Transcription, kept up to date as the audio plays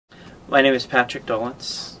My name is Patrick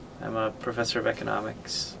Dolenc. I'm a professor of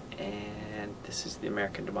economics, and this is the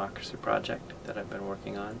American Democracy Project that I've been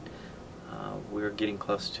working on. We're getting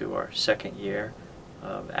close to our second year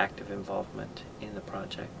of active involvement in the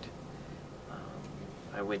project.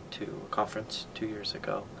 I went to a conference 2 years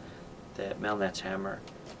ago that Mel Netzhammer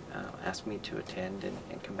asked me to attend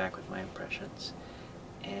and come back with my impressions.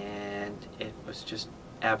 And it was just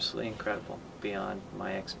absolutely incredible, beyond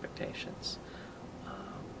my expectations.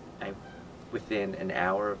 Within an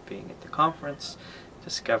hour of being at the conference,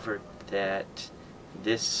 discovered that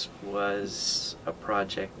this was a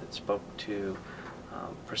project that spoke to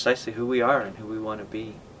precisely who we are and who we want to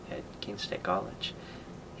be at Keene State College,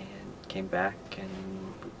 and came back, and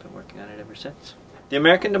we've been working on it ever since. The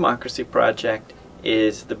American Democracy Project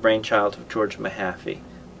is the brainchild of George Mahaffey,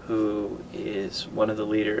 who is one of the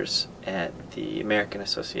leaders at the American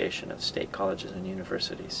Association of State Colleges and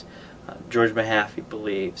Universities. George Mahaffey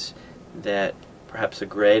believes that perhaps the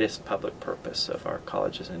greatest public purpose of our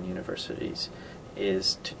colleges and universities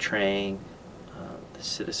is to train the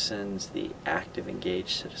citizens, the active, engaged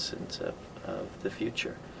citizens of the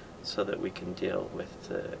future, so that we can deal with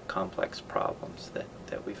the complex problems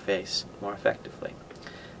that we face more effectively.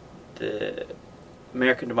 The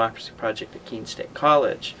American Democracy Project at Keene State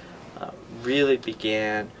College really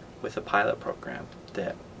began with a pilot program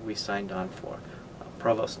that we signed on for.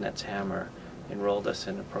 Provost Netzhammer enrolled us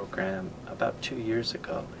in a program about 2 years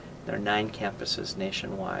ago. There are 9 campuses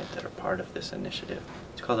nationwide that are part of this initiative.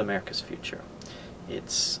 It's called America's Future.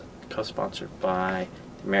 It's co-sponsored by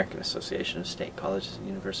the American Association of State Colleges and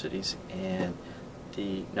Universities and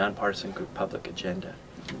the nonpartisan group Public Agenda.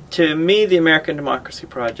 To me, the American Democracy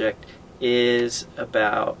Project is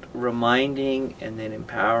about reminding and then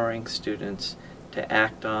empowering students to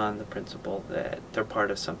act on the principle that they're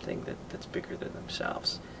part of something that's bigger than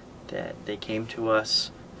themselves. That they came to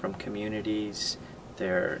us from communities,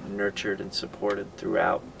 they're nurtured and supported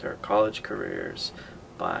throughout their college careers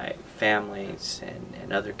by families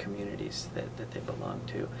and other communities that they belong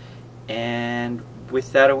to. And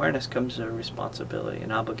with that awareness comes a responsibility,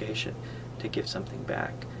 an obligation to give something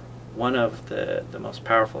back. One of the most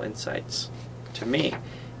powerful insights to me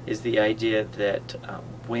is the idea that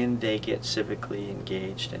when they get civically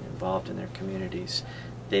engaged and involved in their communities,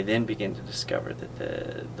 they then begin to discover that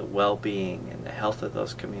the well-being and the health of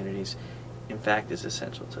those communities, in fact, is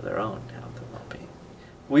essential to their own health and well-being.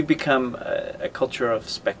 We've become a culture of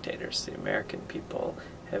spectators. The American people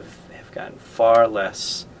have gotten far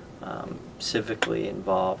less civically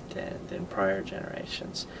involved than prior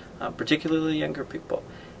generations, particularly younger people.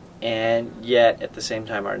 And yet, at the same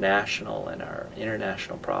time, our national and our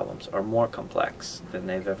international problems are more complex than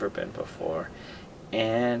they've ever been before.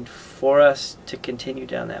 And for us to continue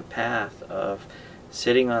down that path of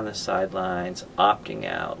sitting on the sidelines, opting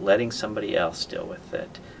out, letting somebody else deal with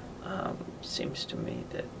it, seems to me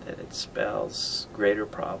that it spells greater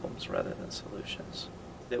problems rather than solutions.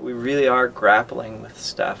 That we really are grappling with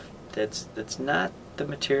stuff that's not the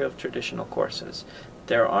material of traditional courses.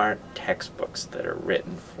 There aren't textbooks that are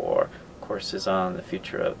written for courses on the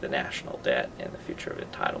future of the national debt and the future of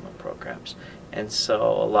entitlement programs. And so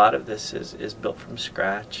a lot of this is built from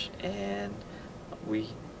scratch, and we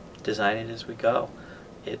design it as we go.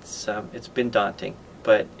 It's been daunting,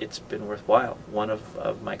 but it's been worthwhile. One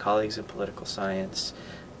of my colleagues in political science,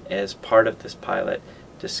 as part of this pilot,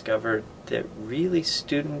 discovered that really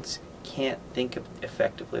students can't think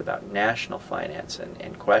effectively about national finance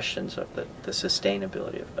and questions of the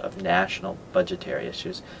sustainability of national budgetary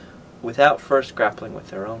issues without first grappling with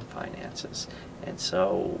their own finances. And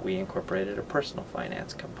so we incorporated a personal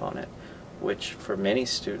finance component, which for many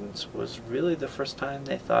students was really the first time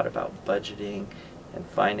they thought about budgeting and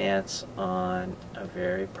finance on a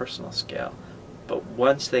very personal scale. But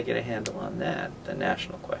once they get a handle on that, the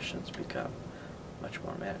national questions become much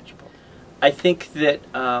more manageable. I think that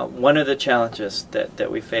one of the challenges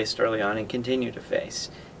that we faced early on and continue to face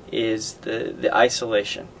is the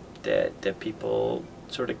isolation that people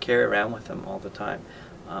sort of carry around with them all the time.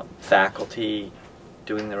 Faculty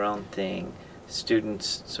doing their own thing,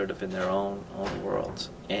 students sort of in their own worlds.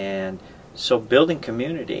 And so building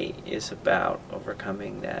community is about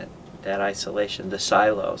overcoming that isolation, the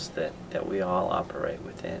silos that we all operate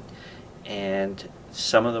within. And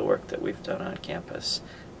some of the work that we've done on campus,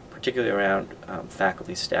 particularly around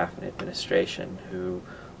faculty, staff, and administration who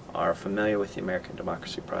are familiar with the American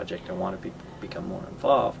Democracy Project and want to become more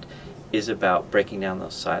involved, is about breaking down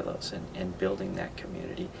those silos and building that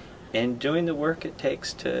community and doing the work it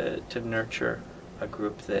takes to nurture a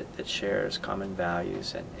group that shares common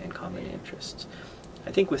values and common interests.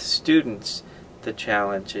 I think with students, the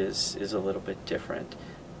challenge is a little bit different.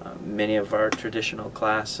 Many of our traditional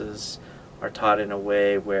classes are taught in a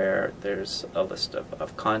way where there's a list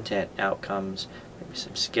of content outcomes, maybe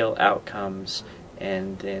some skill outcomes,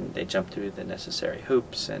 and then they jump through the necessary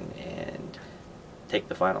hoops and take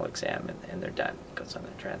the final exam, and they're done. It goes on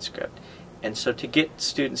their transcript. And so to get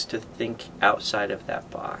students to think outside of that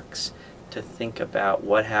box, to think about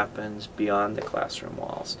what happens beyond the classroom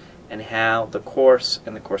walls, and how the course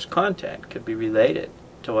and the course content could be related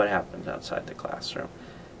to what happens outside the classroom,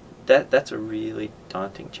 that's a really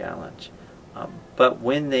daunting challenge. But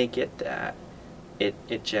when they get that,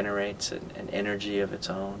 it generates an energy of its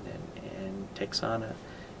own and takes on a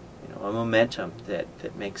momentum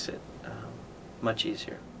that makes it much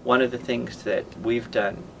easier. One of the things that we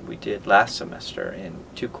did last semester in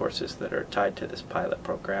 2 courses that are tied to this pilot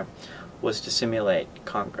program, was to simulate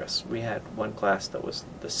Congress. We had one class that was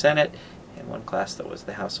the Senate and one class that was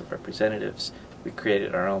the House of Representatives. We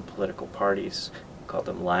created our own political parties. We called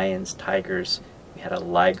them Lions, Tigers. We had a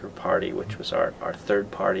Liger party, which was our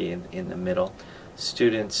third party in the middle.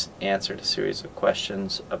 Students answered a series of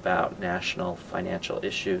questions about national financial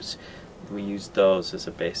issues. We used those as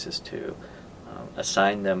a basis to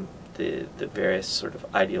assign them the various sort of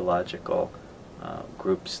ideological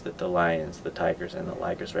groups that the Lions, the Tigers, and the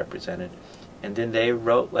Ligers represented. And then they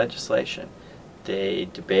wrote legislation. They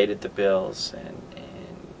debated the bills and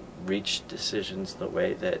reached decisions the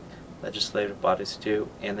way that legislative bodies do,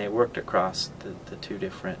 and they worked across the 2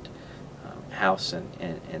 different House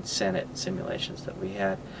and Senate simulations that we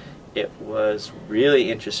had. It was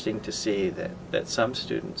really interesting to see that some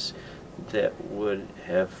students that would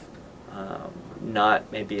have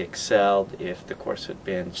not maybe excelled if the course had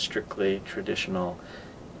been strictly traditional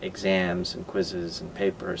exams and quizzes and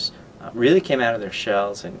papers, really came out of their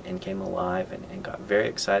shells and came alive and got very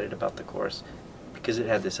excited about the course because it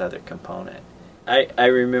had this other component. I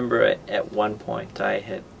remember at one point I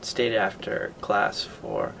had stayed after class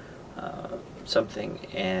for something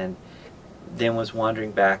and then was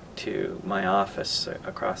wandering back to my office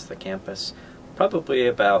across the campus probably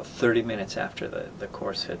about 30 minutes after the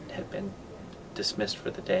course had been dismissed for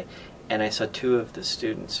the day, and I saw 2 of the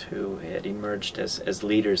students who had emerged as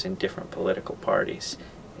leaders in different political parties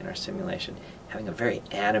in our simulation having a very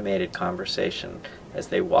animated conversation as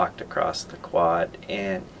they walked across the quad,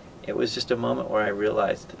 and it was just a moment where I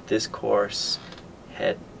realized that this course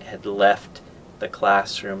had left the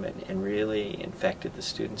classroom and really infected the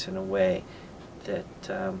students in a way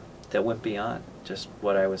that went beyond just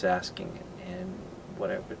what I was asking and what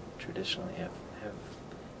I would traditionally have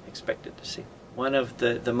expected to see. One of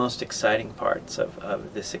the most exciting parts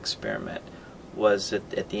of this experiment was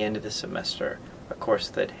at the end of the semester, a course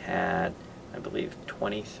that had, I believe,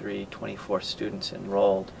 23, 24 students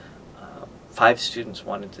enrolled. 5 students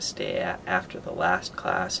wanted to stay after the last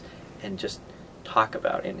class and just talk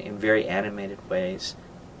about in very animated ways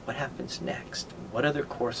what happens next. What other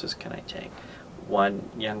courses can I take? One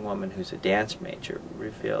young woman who's a dance major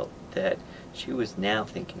revealed that she was now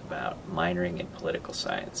thinking about minoring in political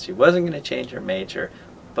science. She wasn't going to change her major,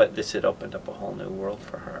 but this had opened up a whole new world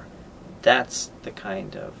for her. That's the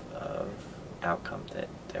kind of outcome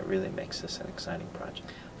that really makes this an exciting project.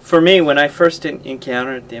 For me, when I first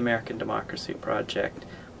encountered the American Democracy Project,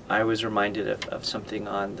 I was reminded of something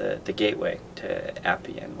on the gateway to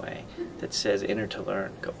Appian Way that says, "Enter to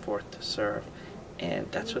learn, go forth to serve."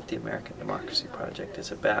 And that's what the American Democracy Project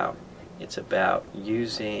is about. It's about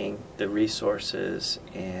using the resources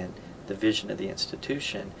and the vision of the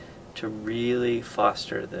institution to really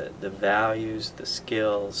foster the values, the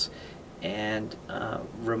skills, and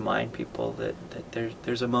remind people that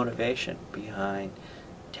there's a motivation behind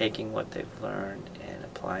taking what they've learned and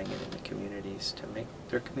applying it in the communities to make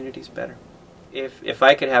their communities better. If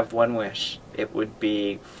I could have one wish, it would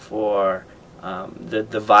be for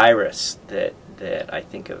the virus that I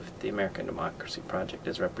think of the American Democracy Project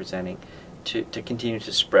as representing to continue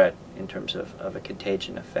to spread in terms of a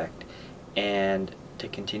contagion effect and to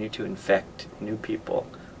continue to infect new people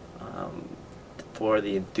for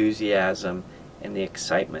the enthusiasm and the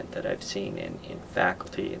excitement that I've seen in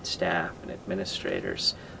faculty and staff and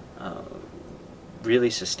administrators really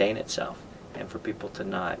sustain itself, and for people to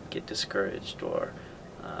not get discouraged or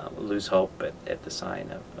lose hope at the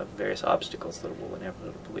sign of various obstacles that will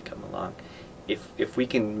inevitably come along. If we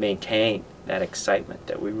can maintain that excitement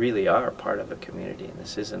that we really are part of a community and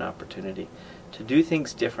this is an opportunity to do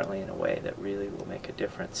things differently in a way that really will make a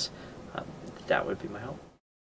difference, that would be my hope.